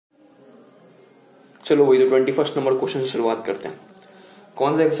चलो वही तो 21 नंबर क्वेश्चन से शुरुआत करते हैं।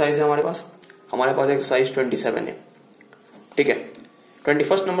 कौन सा एक्सरसाइज है हमारे पास? हमारे पास एक्सरसाइज 27 है। ठीक है,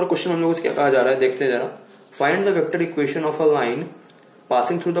 21 नंबर क्वेश्चन हम लोगों से क्या कहा जा रहा है, देखते हैं जरा। Find the vector equation of a line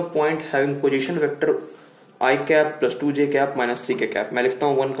passing through the point having position vector i cap plus 2j cap minus 3 के कैप। मैं लिखता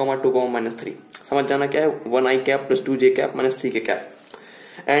हूँ 1, 2, माइनस 3। समझ जाना क्या है, 1i cap plus 2j cap minus 3 के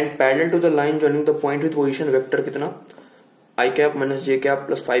cap and parallel to the line joining the point with position vector कितना i cap minus j cap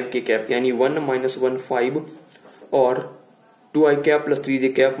plus 5 के कैप, यानी 1 माइनस 1 5 और 2i cap plus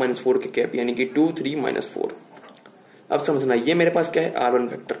 3j cap minus 4 के cap, यानी कि 2 3 minus 4। अब समझना, ये मेरे पास क्या है, r1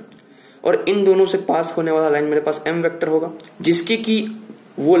 वेक्टर, और इन दोनों से पास होने वाला लाइन मेरे पास m वेक्टर होगा जिसकी की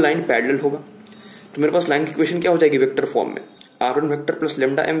वो लाइन पैरेलल होगा। तो मेरे पास लाइन की इक्वेशन क्या हो जाएगी वेक्टर फॉर्म में, r1 vector plus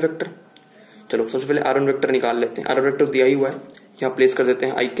lambda m vector. चलो सबसे पहले r1 वेक्टर निकाल लेते हैं। r1 वेक्टर दिया ही हुआ है, यहाँ प्लेस कर देते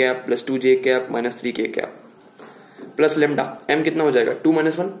हैं i cap plus 2j cap minus 3 के कैप प्लस लेमडा m कितना हो जाएगा 2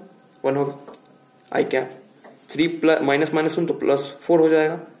 माइनस 1 होगा, i कैप 3 प्लस माइनस 1 तो प्लस 4 हो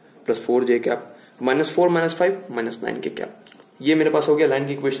जाएगा plus 4j cap minus 4 minus 5 minus 9 के कैप। ये मेरे पास हो गया लाइन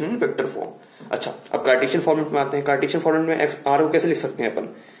की इक्वेशन इन वेक्टर फॉर्म। अच्छा, अब कार्टेशियन फॉर्मेट में आते हैं। कार्टेशियन फॉर्मेट में एक्स आर को कैसे लिख सकते हैं अपन,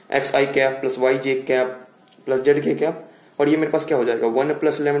 एक्स आई कैप प्लस वाई जे कैप प्लस जेड के कैप, और ये मेरे पास क्या हो जाएगा 1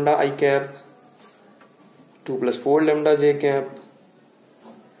 plus lambda I cap 2 plus 4 lambda J cap,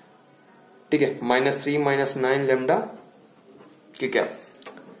 ठीक है, माइनस 3 माइनस 9 लेमडा के कैप।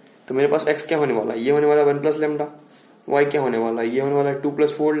 तो मेरे पास एक्स क्या होने वाला है, ये होने वाला 1 प्लस लेमडा, वाई क्या होने वाला है, ये होने वाला है 2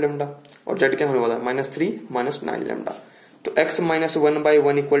 प्लस 4 लेमडा, और जेड क्या होने वाला है माइनस 3 माइनस 9 लेमडा। तो x minus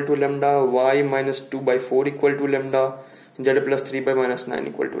 1/1 equal to lambda, y minus 2/4 equal to lambda, z plus 3/-9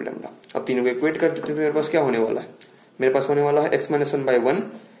 equal to lambda. अब तीनों को इक्वेट कर देते हैं तो मेरे पास क्या होने वाला है, मेरे पास होने वाला है x minus 1/1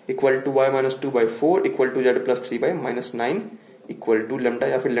 equal to y minus 2/4 equal to z plus 3/-9 equal to lambda,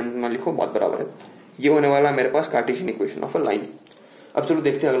 या फिर लेमडा ना लिखो बात बराबर है। ये होने वाला है मेरे पास Cartesian equation of a line. अब चलो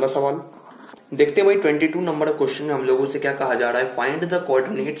देखते हैं अगला सवाल। देखते हैं भाई 22 नंबर क्वेश्चन में हम लोगों से क्या कहा जा रहा है, find the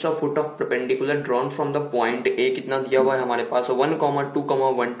coordinates of foot of perpendicular drawn from the point A. कितना दिया हुआ है हमारे पास 1,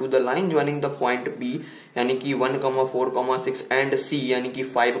 2, 1 to the line joining the point B, यानी कि 1, 4, 6 एंड सी, यानी कि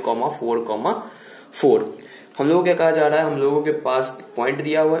 5, 4, 4। हम लोगों को क्या कहा जा रहा है, हम लोगों के पास पॉइंट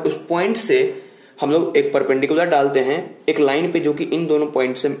दिया हुआ है, उस पॉइंट से हम लोग एक परपेंडिकुलर डालते हैं एक लाइन पे जो कि इन दोनों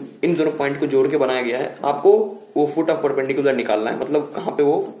पॉइंट को जोड़ के बनाया गया है। आपको वो फुट ऑफ परपेंडिकुलर निकालना है, मतलब कहाँ पे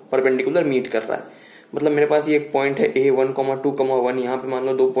वो परपेंडिकुलर मीट कर रहा है। मतलब मेरे पास ये एक पॉइंट है ए 1, 2, 1, यहाँ पे मान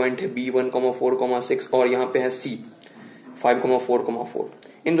लो दो पॉइंट है बी 1, 4, 6 और यहाँ पे है सी 5, 4, 4।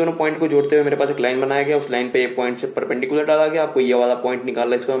 इन दोनों पॉइंट को जोड़ते हुए मेरे पास एक लाइन बनाया गया, उस लाइन पे एक पॉइंट से परपेंडिकुलर डाला गया। आपको ये वाला पॉइंट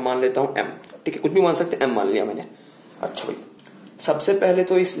निकालना है, इसको मैं मान लेता हूँ एम। ठीक है, कुछ भी मान सकते हैं, एम मान लिया मैंने। अच्छा भाई, सबसे पहले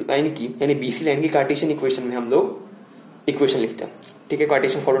तो इस लाइन की यानी बीसी लाइन की कार्टेशियन इक्वेशन में हम लोग इक्वेशन लिखते हैं। ठीक है,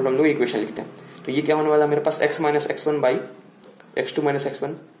 कार्टेशियन फॉर्मेट में हम लोग इक्वेशन लिखते हैं। तो ये क्या होने वाला है मेरे पास x minus x1 by x2 minus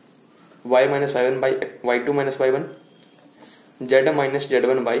x1, y minus y1 by y2 minus y1, z minus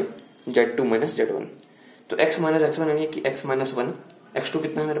z1 by z2 minus z1। तो x माइनस x1 यानी कि x माइनस 1, x2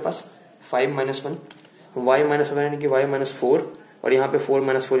 कितना है मेरे पास 5 माइनस 1, y माइनस 1 यानी कि y माइनस 4, और यहाँ पे 4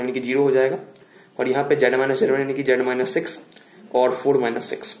 माइनस 4 यानी कि 0 हो जाएगा, और यहाँ पे z माइनस z1 यानी कि z माइनस 6 और 4 माइनस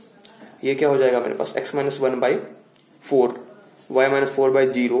 6। ये क्या हो जाएगा मेरे पास x minus 1 by 4, y minus 4 by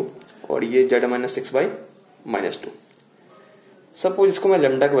 0, और ये z minus 6 by minus 2। Suppose इसको मैं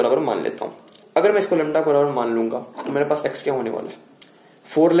लेमडा के बराबर मान लेता हूँ। अगर मैं इसको लेमडा के बराबर मान लूंगा तो मेरे पास x क्या होने वाला है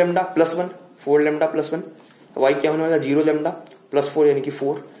 4 lambda plus 1, 4 lambda plus 1, y क्या होने वाला है 0 लेमडा प्लस 4 यानी कि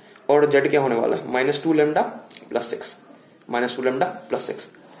 4, और z क्या होने वाला है minus 2 lambda plus 6, minus 2 lambda plus 6।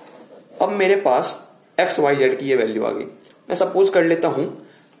 अब मेरे पास x y z की ये वैल्यू आ गई। मैं सपोज कर लेता हूं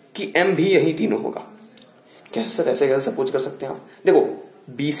कि m भी यही तीनों होगा। कैसे सर, ऐसे कैसे सपोज कर सकते हैं आप? देखो,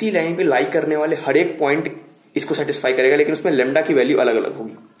 बीसी लाइन पे लाई करने वाले हर एक पॉइंट इसको सेटिस्फाई करेगा, लेकिन उसमें लेमडा की वैल्यू अलग अलग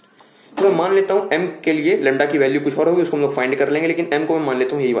होगी। तो मैं मान लेता हूं m के लिए लेमडा की वैल्यू कुछ और होगी, उसको हम लोग फाइंड कर लेंगे, लेकिन m को मैं मान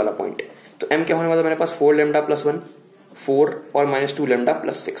लेता हूं यही वाला पॉइंट है। तो m क्या होने वाला मेरे पास 4 लेमडा प्लस 1, 4 और माइनस 2 लेमडा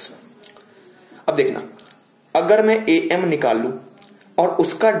प्लस 6। अब देखना, अगर मैं am निकाल लूं और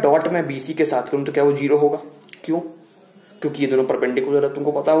उसका डॉट मैं बीसी के साथ करूं तो क्या वो 0 होगा? क्यों? क्योंकि ये दोनों परपेंडिकुलर है।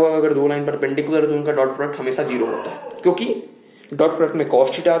 तुमको पता होगा अगर दो लाइन परपेंडिकुलर है तो उनका डॉट प्रोडक्ट हमेशा 0 होता है, क्योंकि डॉट प्रोडक्ट में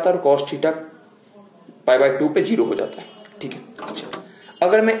cos थीटा आता है और cos थीटा π/2 पे 0 हो जाता है। ठीक है, अच्छा,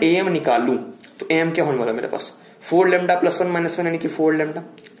 अगर मैं am निकाल लूं तो am क्या होने वाला मेरे पास 4 लेमडा प्लस 1 माइनस 1 यानी कि 4 लेमडा।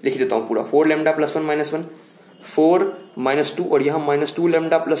 लिख देता हूं पूरा, 4 लेमडा प्लस 1 माइनस 1, 4 माइनस 2 और यहां माइनस 2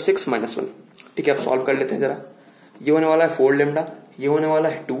 लेमडा प्लस 6 माइनस 1। ठीक है, अब सॉल्व कर लेते हैं जरा। ये होने वाला है 4 लेमडा, ये होने वाला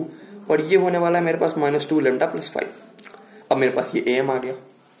है 2 और ये होने वाला है मेरे पास माइनस 2 लेमडा प्लस 5। अब मेरे पास ये am आ गया।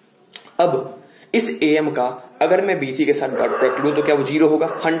 अब इस am का अगर मैं BC के साथ डॉट प्रोडक्ट लूं तो क्या वो 0 होगा?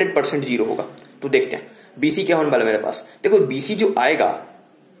 100% 0 होगा। तो देखते हैं BC क्या होने वाला मेरे पास। देखो BC जो आएगा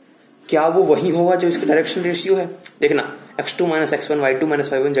क्या वो वही होगा जो इसका डायरेक्शन रेशियो है? देखना x2 minus x1 y2 minus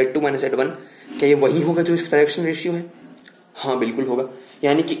y1 z2 minus z1, क्या ये वही होगा जो इसका डायरेक्शन रेशियो है? हाँ बिल्कुल होगा।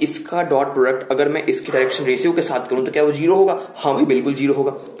 यानी कि इसका डॉट प्रोडक्ट अगर मैं इसकी डायरेक्शन रेशियो के साथ करूं तो क्या वो जीरो होगा? हाँ भाई बिल्कुल जीरो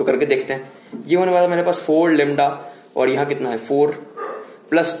होगा। तो करके देखते हैं। ये होने वाला मेरे पास 4 लेमडा और यहाँ कितना है 4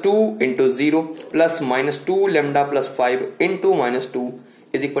 plus 2 into 0 plus minus 2 lambda plus 5 into minus 2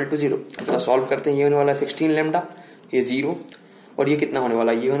 is equal to 0। थोड़ा सॉल्व करते हैं। ये होने वाला है 16 लेमडा, ये 0 और ये कितना होने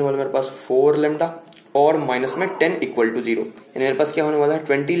वाला है? ये होने वाला मेरे पास 4 लेमडा और माइनस में 10 इक्वल टू 0, यानी मेरे पास क्या होने वाला है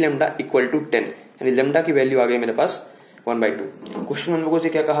 20 लेमडा इक्वल टू 10, यानी लेमडा की वैल्यू आ गई मेरे पास 1/2। क्वेश्चन हम लोगों से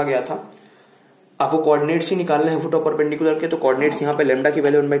क्या कहा गया था? आपको कोऑर्डिनेट्स ही निकालने हैं फुट ऑफ परपेंडिकुलर के, तो कोऑर्डिनेट्स यहाँ पे लेमडा की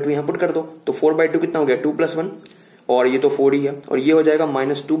वैल्यू 1/2 यहाँ पुट कर दो। तो 4/2 कितना हो गया 2 + 1 और ये तो 4 ही है और ये हो जाएगा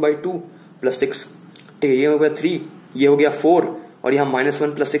 -2/2 + 6। ठीक है, ये हो गया 3, ये हो गया 4 और यहाँ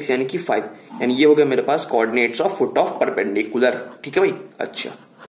 -1 + 6 यानी कि 5, यानी ये हो गया मेरे पास coordinates of foot of perpendicular. ठीक है भाई। अच्छा